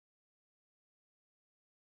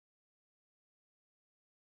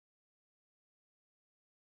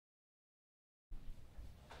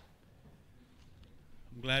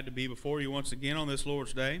I'm glad to be before you once again on this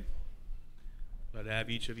Lord's Day. Glad to have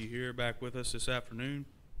each of you here back with us this afternoon.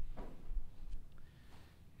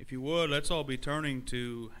 If you would, let's all be turning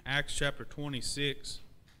to Acts chapter 26.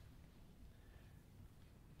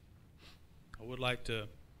 I would like to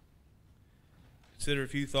consider a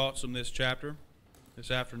few thoughts from this chapter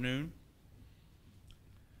this afternoon.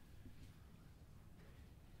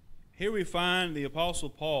 Here we find the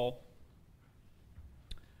Apostle Paul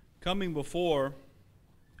coming before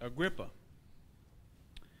Agrippa.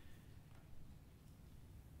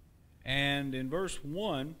 And in verse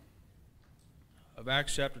 1 of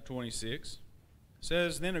Acts chapter 26, it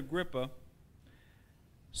says, Then Agrippa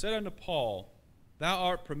said unto Paul, Thou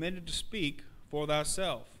art permitted to speak for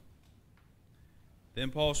thyself. Then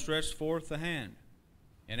Paul stretched forth the hand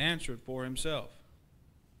and answered for himself.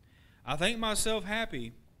 I think myself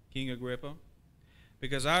happy, King Agrippa,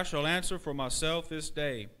 because I shall answer for myself this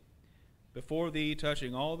day before thee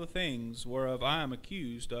touching all the things whereof I am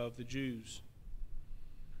accused of the Jews,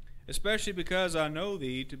 especially because I know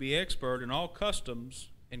thee to be expert in all customs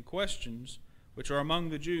and questions which are among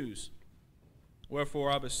the Jews.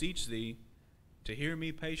 Wherefore I beseech thee to hear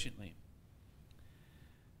me patiently.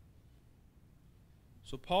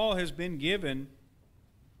 So Paul has been given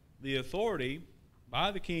the authority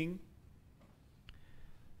by the king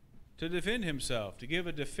to defend himself, to give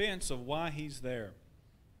a defense of why he's there.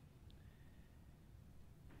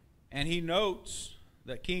 And he notes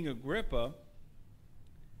that King Agrippa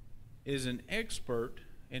is an expert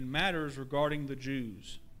in matters regarding the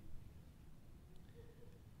Jews.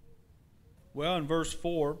 Well, in verse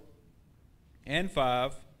 4 and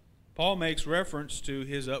 5, Paul makes reference to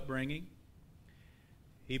his upbringing.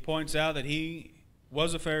 He points out that he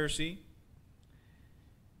was a Pharisee,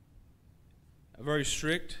 a very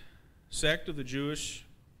strict sect of the Jewish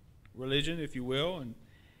religion, if you will, and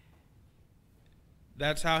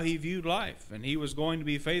that's how he viewed life, and he was going to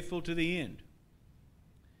be faithful to the end.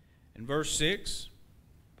 In verse 6,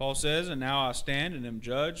 Paul says, And now I stand and am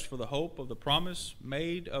judged for the hope of the promise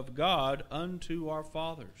made of God unto our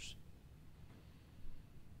fathers,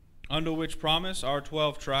 unto which promise our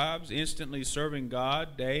 12 tribes, instantly serving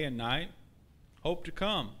God day and night, hope to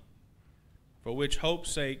come, for which hope's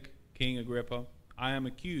sake, King Agrippa, I am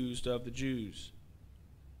accused of the Jews.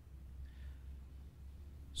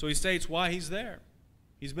 So he states why he's there.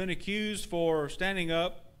 He's been accused for standing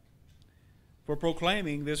up, for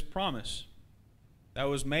proclaiming this promise that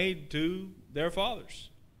was made to their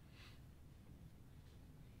fathers.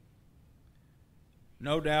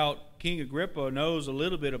 No doubt King Agrippa knows a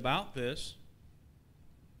little bit about this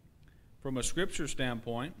from a scripture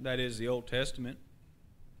standpoint, that is, the Old Testament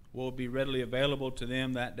will be readily available to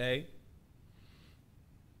them that day.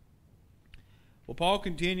 Well, Paul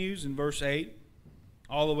continues in verse 8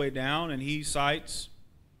 all the way down, and he cites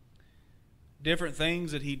different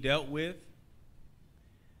things that he dealt with,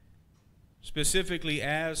 specifically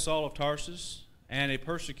as Saul of Tarsus and a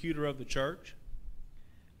persecutor of the church,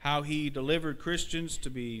 how he delivered Christians to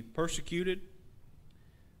be persecuted,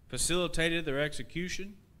 facilitated their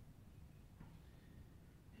execution,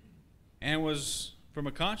 and was, from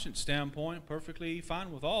a conscience standpoint, perfectly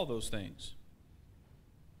fine with all those things.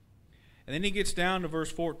 And then he gets down to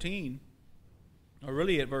verse 14, or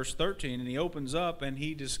really at verse 13, and he opens up and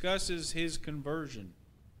he discusses his conversion,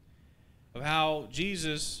 of how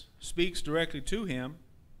Jesus speaks directly to him,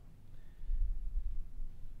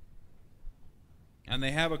 and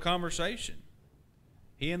they have a conversation,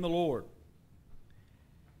 he and the Lord.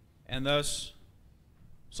 And thus,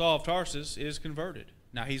 Saul of Tarsus is converted.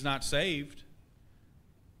 Now, he's not saved,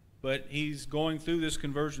 but he's going through this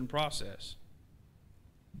conversion process.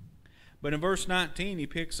 But in verse 19, he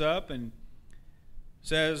picks up and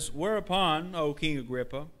says, Whereupon, O King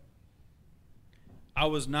Agrippa, I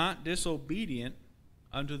was not disobedient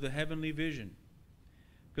unto the heavenly vision.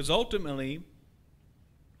 Because ultimately,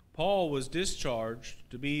 Paul was discharged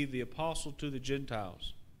to be the apostle to the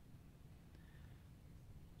Gentiles.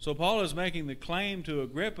 So Paul is making the claim to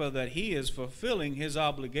Agrippa that he is fulfilling his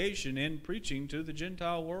obligation in preaching to the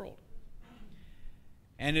Gentile world.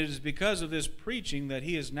 And it is because of this preaching that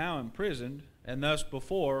he is now imprisoned, and thus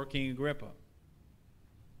before King Agrippa.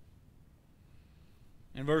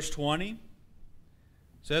 In verse 20, it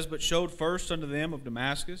says, But showed first unto them of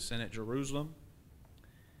Damascus and at Jerusalem,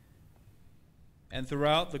 and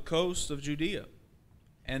throughout the coasts of Judea,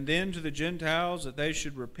 and then to the Gentiles that they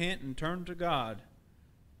should repent and turn to God,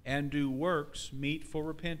 and do works meet for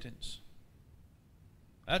repentance.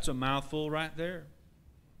 That's a mouthful right there.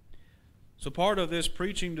 So part of this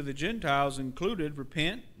preaching to the Gentiles included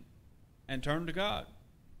repent and turn to God.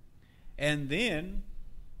 And then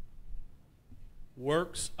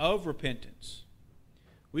works of repentance.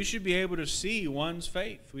 We should be able to see one's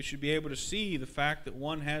faith. We should be able to see the fact that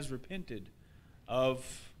one has repented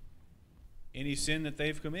of any sin that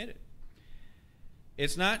they've committed.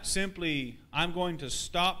 It's not simply, I'm going to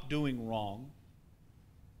stop doing wrong.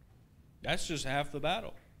 That's just half the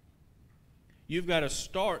battle. You've got to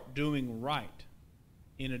start doing right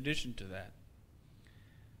in addition to that.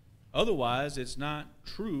 Otherwise, it's not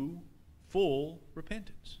true, full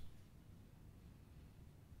repentance.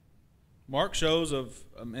 Mark shows of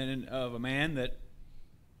a man that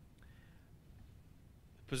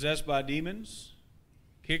possessed by demons,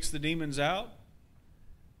 kicks the demons out,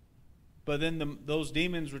 but then those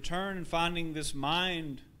demons return and finding this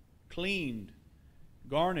mind cleaned,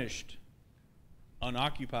 garnished,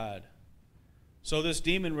 unoccupied. So this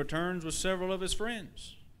demon returns with several of his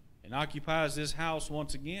friends and occupies this house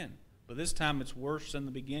once again. But this time it's worse than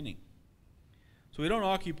the beginning. So we don't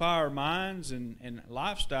occupy our minds and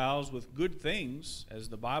lifestyles with good things, as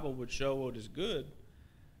the Bible would show what is good.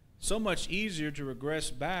 So much easier to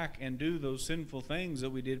regress back and do those sinful things that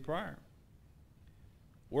we did prior.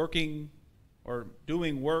 Working or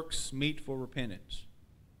doing works meet for repentance.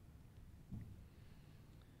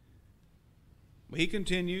 He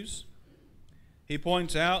continues. He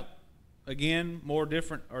points out, again,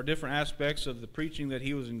 different aspects of the preaching that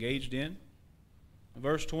he was engaged in.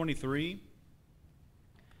 Verse 23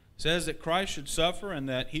 says that Christ should suffer and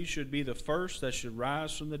that he should be the first that should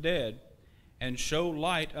rise from the dead and show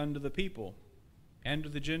light unto the people and to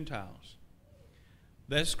the Gentiles.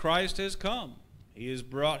 Thus Christ has come. He has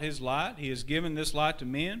brought his light. He has given this light to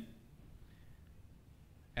men.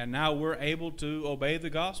 And now we're able to obey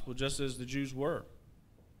the gospel just as the Jews were.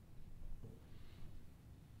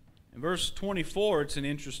 In verse 24, it's an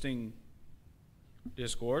interesting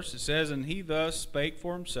discourse. It says, "And he thus spake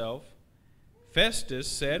for himself. Festus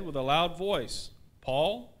said with a loud voice,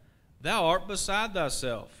 Paul, thou art beside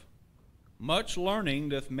thyself. Much learning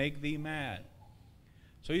doth make thee mad."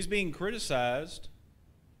 So he's being criticized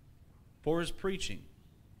for his preaching.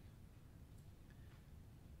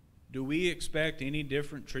 Do we expect any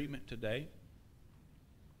different treatment today?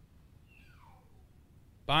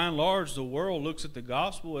 By and large, the world looks at the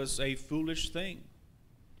gospel as a foolish thing.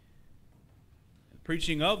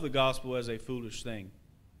 Preaching of the gospel as a foolish thing.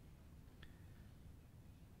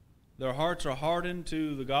 Their hearts are hardened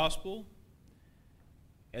to the gospel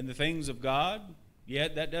and the things of God,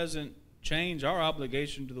 yet that doesn't change our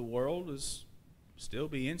obligation to the world is still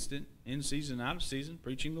be instant, in season, out of season,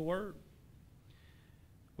 preaching the word,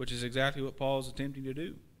 which is exactly what Paul is attempting to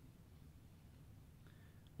do.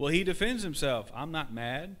 Well, he defends himself. "I'm not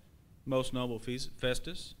mad, most noble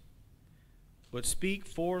Festus, but speak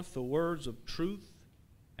forth the words of truth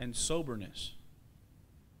and soberness."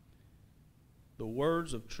 The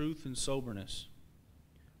words of truth and soberness.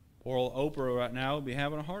 Poor old Oprah right now will be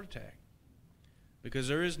having a heart attack. Because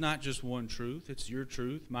there is not just one truth. It's your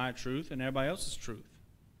truth, my truth, and everybody else's truth.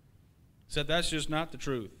 Except that's just not the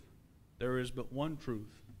truth. There is but one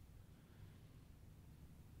truth.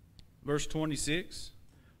 Verse 26,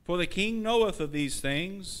 "For the king knoweth of these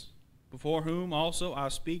things, before whom also I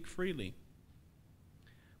speak freely."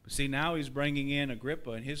 But see, now he's bringing in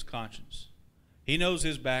Agrippa and his conscience. He knows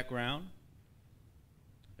his background.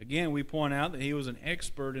 Again, we point out that he was an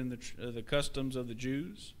expert in the customs of the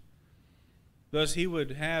Jews. Thus, he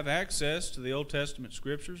would have access to the Old Testament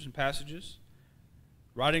scriptures and passages,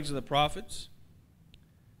 writings of the prophets.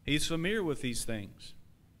 He's familiar with these things.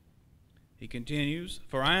 He continues,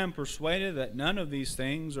 "For I am persuaded that none of these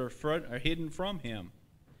things are hidden from him.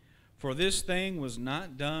 For this thing was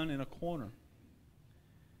not done in a corner."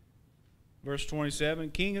 Verse 27,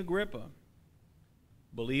 "King Agrippa,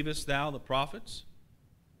 believest thou the prophets?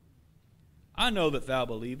 I know that thou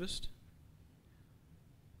believest."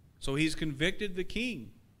 So he's convicted the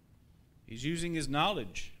king. He's using his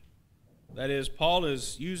knowledge. That is, Paul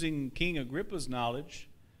is using King Agrippa's knowledge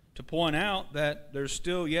to point out that there's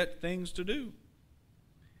still yet things to do.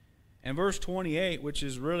 And verse 28, which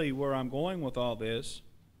is really where I'm going with all this,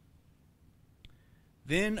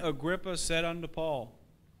 "Then Agrippa said unto Paul,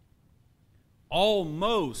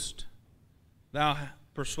 Almost thou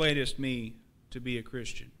persuadest me to be a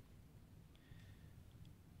Christian."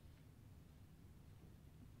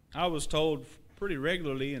 I was told pretty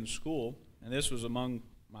regularly in school, and this was among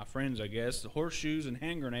my friends, I guess, the horseshoes and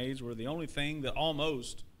hand grenades were the only thing that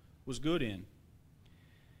almost was good in.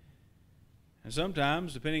 And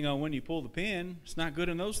sometimes, depending on when you pull the pin, it's not good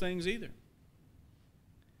in those things either.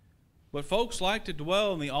 But folks like to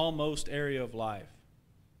dwell in the almost area of life.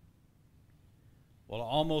 Well, I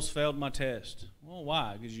almost failed my test. Well,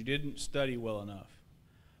 why? Because you didn't study well enough.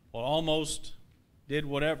 Well, almost did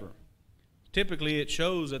whatever. Typically, it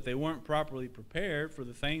shows that they weren't properly prepared for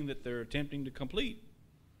the thing that they're attempting to complete.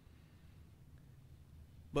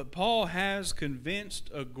 But Paul has convinced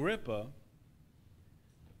Agrippa,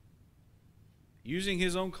 using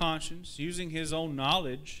his own conscience, using his own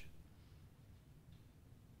knowledge,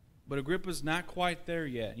 but Agrippa's not quite there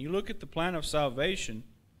yet. And you look at the plan of salvation,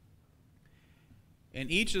 and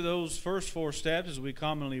each of those first 4 steps, as we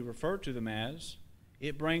commonly refer to them as,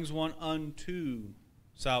 it brings one unto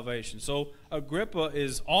salvation. So Agrippa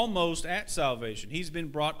is almost at salvation. He's been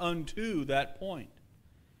brought unto that point.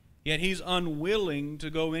 Yet he's unwilling to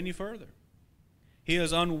go any further. He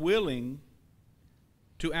is unwilling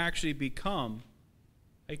to actually become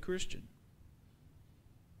a Christian.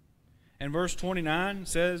 And verse 29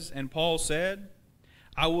 says, "And Paul said,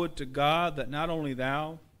 I would to God that not only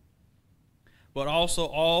thou, but also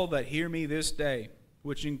all that hear me this day,"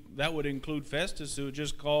 that would include Festus, who had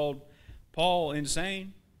just called Paul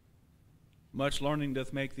insane. "Much learning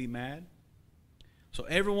doth make thee mad." So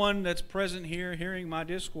everyone that's present here hearing my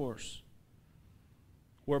discourse,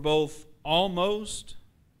 we're both almost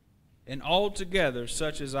and altogether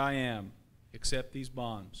such as I am, except these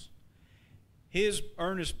bonds. His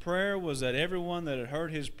earnest prayer was that everyone that had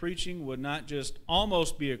heard his preaching would not just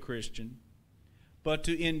almost be a Christian, but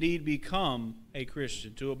to indeed become a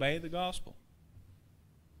Christian, to obey the gospel.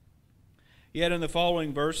 Yet in the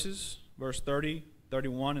following verses, verse 30,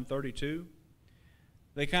 31, and 32,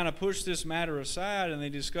 they kind of push this matter aside and they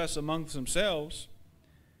discuss amongst themselves,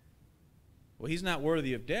 well, he's not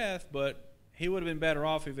worthy of death, but he would have been better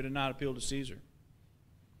off if it had not appealed to Caesar.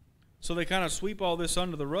 So they kind of sweep all this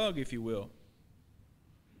under the rug, if you will.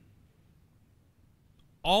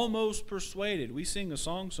 Almost persuaded. We sing a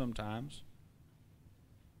song sometimes,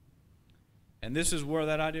 and this is where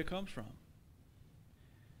that idea comes from.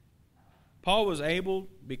 Paul was able,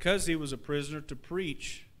 because he was a prisoner, to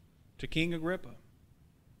preach to King Agrippa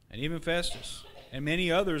and even Festus and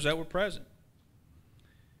many others that were present.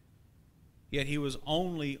 Yet he was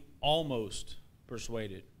only almost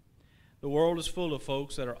persuaded. The world is full of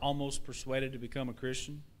folks that are almost persuaded to become a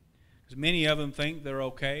Christian, because many of them think they're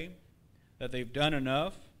okay, that they've done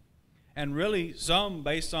enough. And really, some,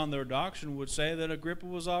 based on their doctrine, would say that Agrippa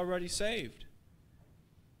was already saved.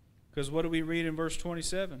 Because what do we read in verse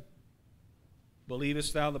 27?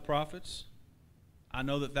 "Believest thou the prophets? I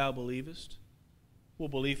know that thou believest." Well,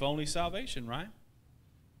 belief only salvation, right?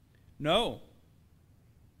 No.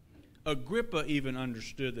 Agrippa even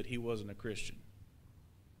understood that he wasn't a Christian.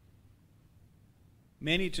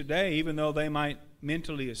 Many today, even though they might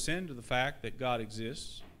mentally assent to the fact that God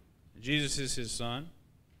exists, Jesus is his Son,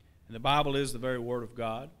 and the Bible is the very Word of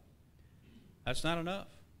God, that's not enough.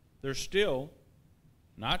 They're still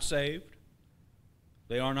not saved.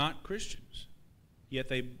 They are not Christians. Yet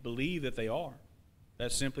they believe that they are.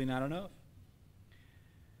 That's simply not enough.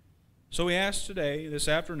 So we ask today, this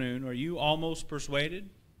afternoon, are you almost persuaded?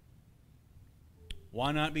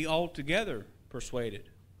 Why not be altogether persuaded?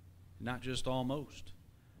 Not just almost.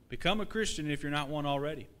 Become a Christian if you're not one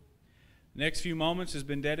already. The next few moments has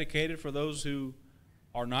been dedicated for those who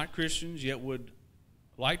are not Christians yet would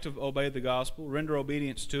like to obey the gospel, render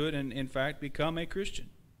obedience to it, and in fact become a Christian.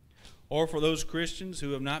 Or for those Christians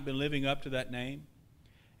who have not been living up to that name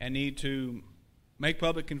and need to make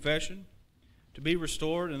public confession, to be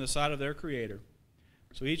restored in the sight of their Creator.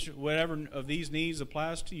 So whatever of these needs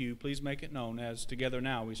applies to you, please make it known as together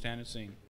now we stand and sing.